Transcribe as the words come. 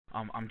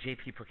I'm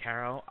JP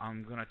Porcaro.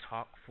 I'm going to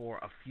talk for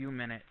a few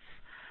minutes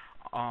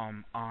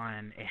on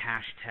a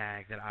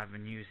hashtag that I've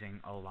been using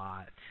a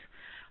lot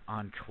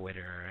on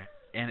Twitter,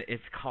 and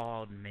it's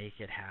called Make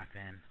It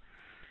Happen.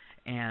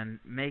 And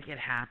Make It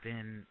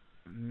Happen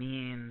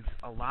means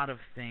a lot of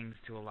things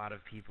to a lot of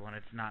people, and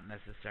it's not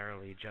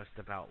necessarily just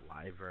about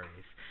libraries.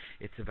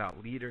 It's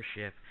about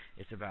leadership,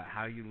 it's about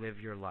how you live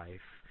your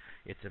life,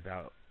 it's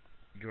about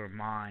your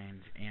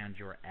mind and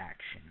your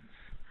actions.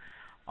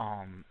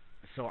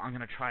 So I'm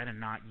going to try to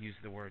not use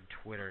the word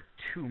Twitter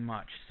too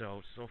much,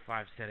 so far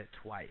I've said it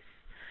twice.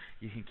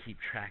 You can keep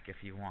track if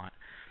you want.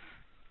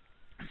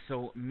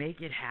 So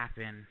Make It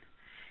Happen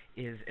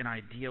is an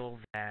ideal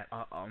that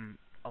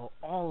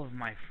all of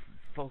my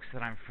folks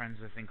that I'm friends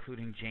with,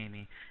 including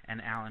Jamie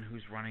and Alan,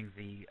 who's running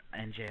the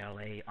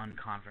NJLA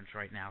Unconference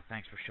right now.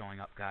 Thanks for showing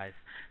up, guys.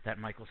 That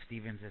Michael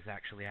Stevens is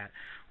actually at.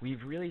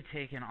 We've really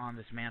taken on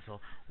this mantle.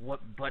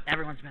 But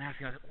everyone's been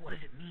asking us, what does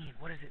it mean?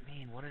 What does it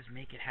mean? What does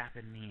Make It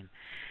Happen mean?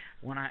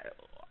 When I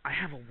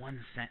have a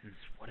one sentence.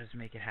 What does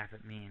Make It Happen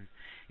mean?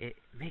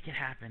 Make It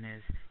Happen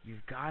is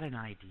you've got an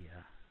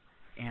idea,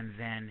 and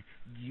then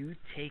you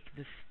take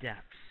the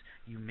steps.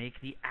 You make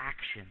the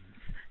actions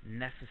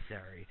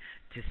necessary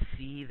to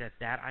see that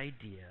that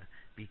idea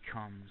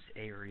becomes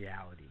a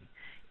reality.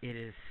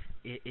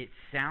 It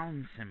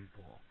sounds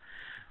simple,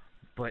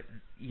 but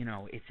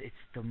it's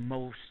the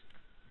most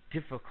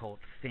difficult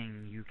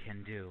thing you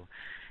can do.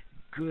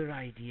 Good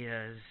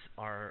ideas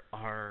are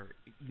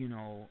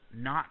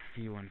not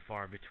few and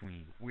far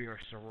between. We are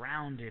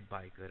surrounded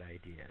by good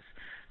ideas.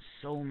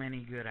 So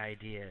many good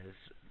ideas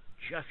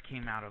just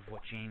came out of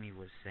what Jamie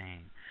was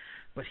saying.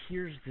 But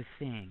here's the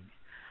thing.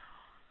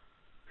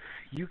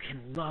 You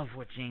can love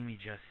what Jamie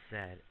just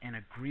said and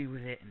agree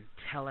with it and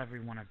tell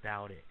everyone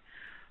about it.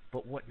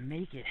 But what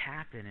Make It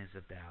Happen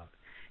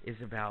is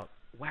about,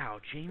 wow,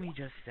 Jamie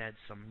just said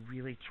some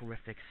really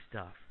terrific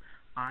stuff.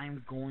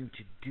 I'm going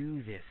to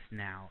do this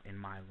now in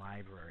my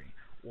library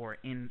or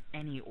in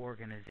any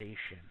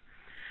organization.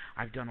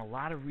 I've done a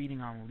lot of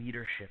reading on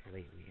leadership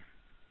lately.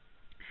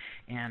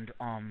 And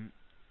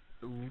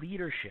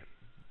leadership,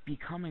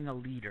 becoming a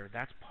leader,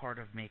 that's part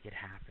of Make It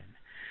Happen.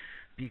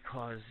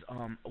 Because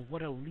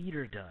what a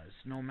leader does,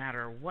 no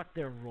matter what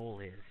their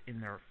role is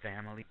in their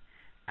family,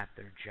 at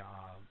their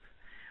job,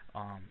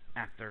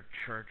 at their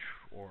church,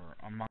 or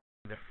among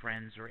their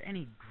friends, or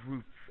any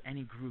group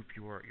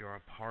you're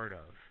a part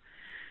of,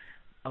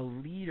 a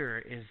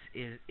leader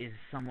is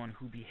someone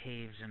who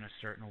behaves in a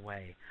certain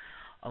way.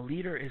 A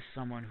leader is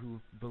someone who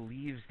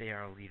believes they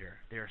are a leader.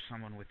 They are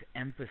someone with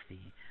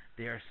empathy.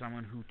 They are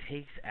someone who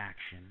takes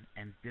action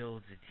and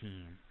builds a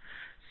team.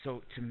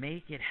 So to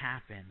make it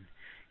happen,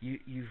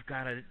 you've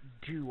got to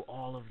do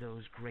all of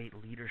those great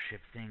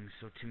leadership things.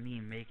 So to me,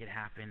 Make It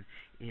Happen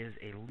is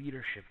a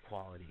leadership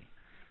quality.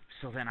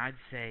 So then I'd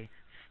say,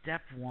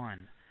 step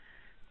one,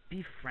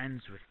 be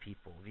friends with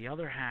people. The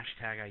other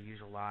hashtag I use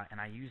a lot,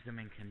 and I use them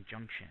in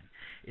conjunction,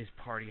 is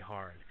Party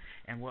Hard.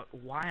 And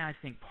why I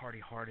think Party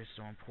Hard is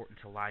so important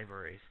to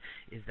libraries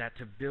is that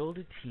to build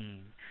a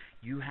team,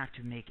 you have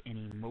to make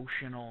an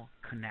emotional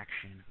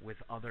connection with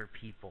other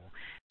people.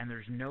 And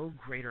there's no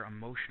greater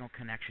emotional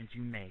connections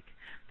you make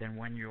than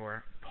when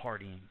you're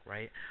partying,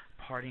 right?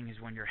 Partying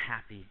is when you're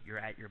happy, you're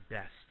at your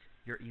best,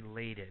 you're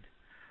elated,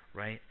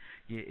 right?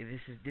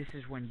 This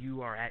is when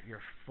you are at your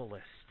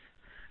fullest.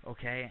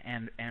 Okay,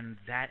 and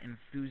that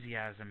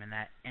enthusiasm and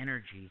that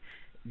energy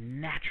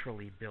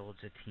naturally builds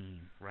a team,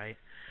 right?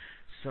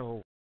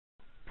 So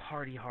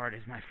Party Hard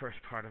is my first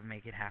part of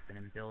Make It Happen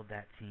and build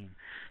that team.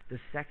 The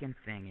second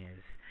thing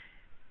is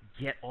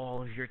get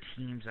all of your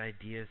team's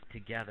ideas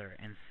together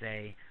and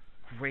say,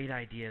 great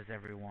ideas,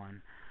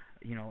 everyone.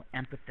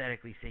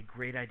 Empathetically say,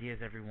 great ideas,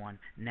 everyone.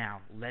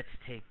 Now, let's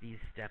take these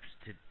steps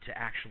to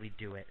actually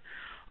do it.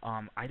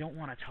 I don't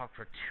want to talk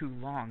for too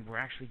long. We're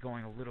actually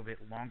going a little bit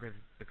longer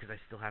because I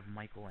still have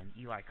Michael and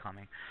Eli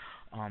coming.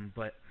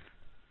 But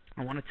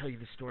I want to tell you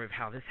the story of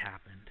how this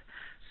happened.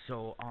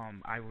 So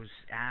I was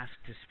asked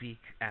to speak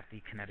at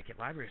the Connecticut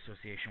Library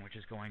Association, which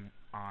is going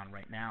on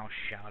right now.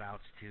 Shout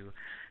outs to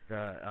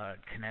the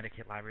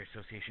Connecticut Library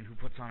Association, who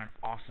puts on an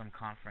awesome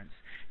conference.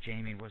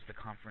 Jamie was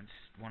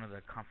one of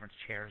the conference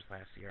chairs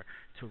last year.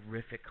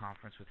 Terrific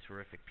conference with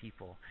terrific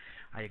people.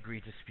 I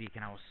agreed to speak,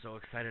 and I was so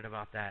excited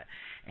about that.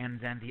 And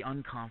then the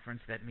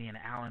Unconference that me and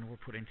Alan were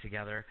putting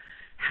together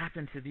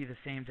happened to be the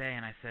same day,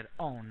 and I said,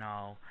 oh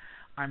no,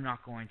 I'm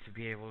not going to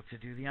be able to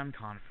do the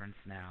Unconference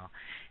now.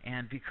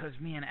 And because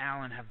me and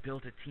Alan have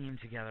built a team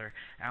together,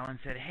 Alan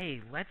said,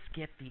 hey, let's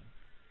get the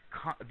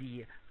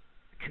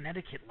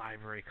Connecticut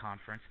Library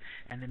Conference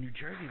and the New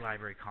Jersey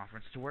Library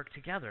Conference to work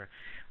together.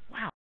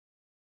 Wow,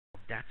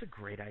 that's a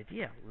great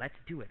idea. Let's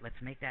do it. Let's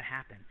make that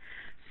happen.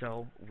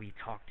 So we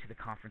talked to the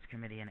conference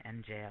committee in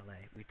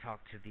NJLA. We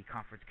talked to the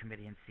conference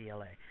committee in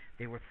CLA.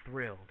 They were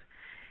thrilled.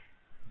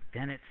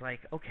 Then it's like,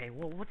 okay,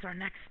 well, what's our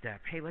next step?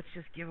 Hey, let's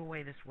just give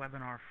away this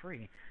webinar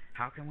free.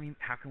 How can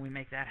we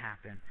make that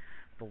happen?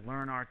 the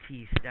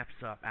LearnRT steps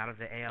up out of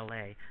the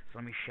ALA. So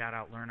let me shout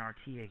out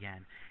LearnRT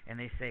again. And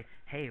they say,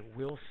 hey,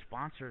 we'll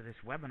sponsor this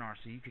webinar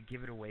so you could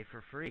give it away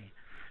for free.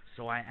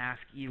 So I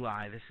asked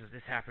Eli, this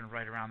happened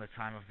right around the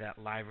time of that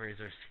libraries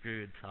are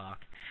screwed talk.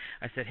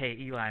 I said, hey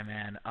Eli,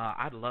 man,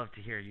 I'd love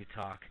to hear you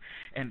talk.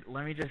 And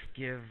let me just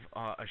give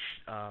a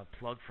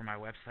plug for my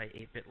website,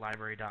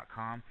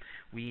 8bitlibrary.com.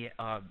 We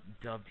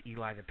dubbed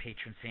Eli the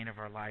patron saint of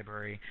our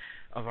library,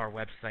 of our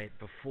website,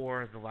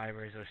 before the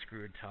libraries are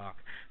screwed talk,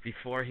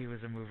 before he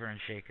was a mover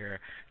and shaker,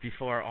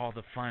 before all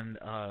the fun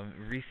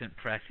recent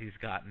press he's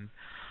gotten.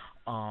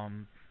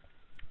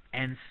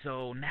 And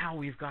so now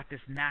we've got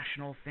this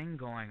national thing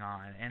going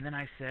on. And then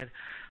I said,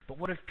 but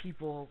what if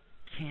people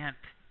can't,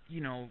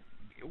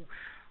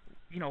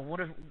 what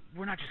if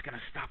we're not just going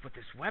to stop with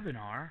this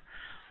webinar?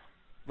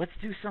 Let's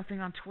do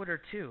something on Twitter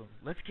too.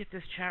 Let's get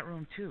this chat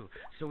room too.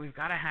 So we've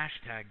got a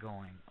hashtag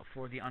going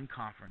for the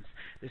Unconference.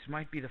 This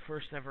might be the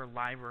first ever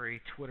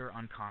library Twitter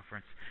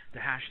Unconference. The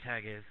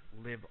hashtag is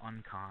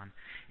LibUncon.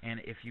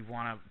 And if you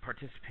want to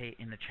participate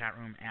in the chat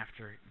room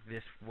after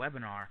this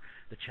webinar,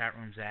 the chat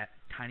room's at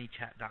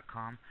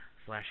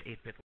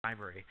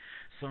tinychat.com/8bitlibrary.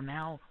 So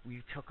now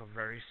we took a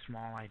very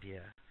small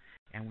idea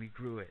and we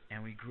grew it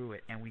and we grew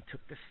it and we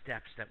took the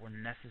steps that were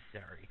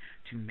necessary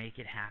to make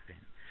it happen.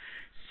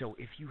 So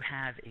if you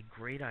have a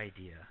great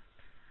idea,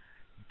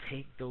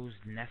 take those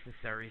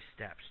necessary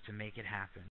steps to make it happen.